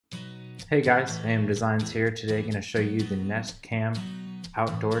Hey guys, AM Designs here. Today going to show you the Nest Cam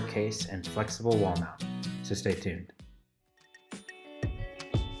outdoor case and flexible wall mount. So stay tuned.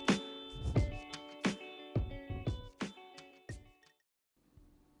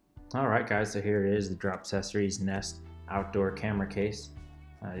 Alright guys, so here it is, the Dropcessories Nest outdoor camera case.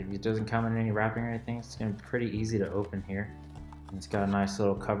 It doesn't come in any wrapping or anything. It's going to be pretty easy to open here. It's got a nice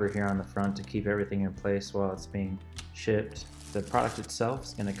little cover here on the front to keep everything in place while it's being shipped. The product itself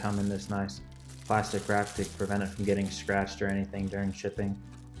is going to come in this nice plastic wrap to prevent it from getting scratched or anything during shipping.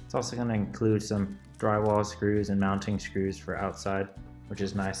 It's also going to include some drywall screws and mounting screws for outside, which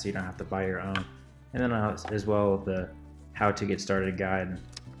is nice so you don't have to buy your own. And then as well the how to get started guide and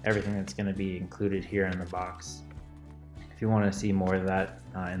everything that's going to be included here in the box. If you want to see more of that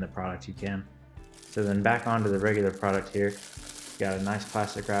in the product, you can. So then back onto the regular product here. Got a nice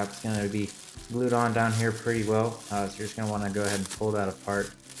plastic wrap. It's going to be glued on down here pretty well. So you're just going to want to go ahead and pull that apart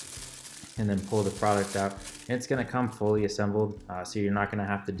and then pull the product out. And it's going to come fully assembled, so you're not going to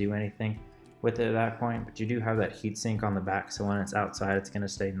have to do anything with it at that point. But you do have that heat sink on the back, so when it's outside, it's going to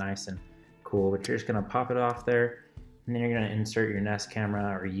stay nice and cool. But you're just going to pop it off there, and then you're going to insert your Nest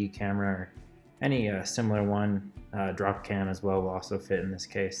camera or U camera or any similar one. Drop cam as well will also fit in this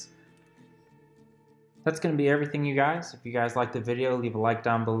case. That's going to be everything, you guys. If you guys liked the video, leave a like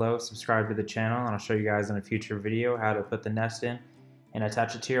down below, subscribe to the channel, and I'll show you guys in a future video how to put the Nest in and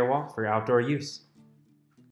attach it to your wall for outdoor use.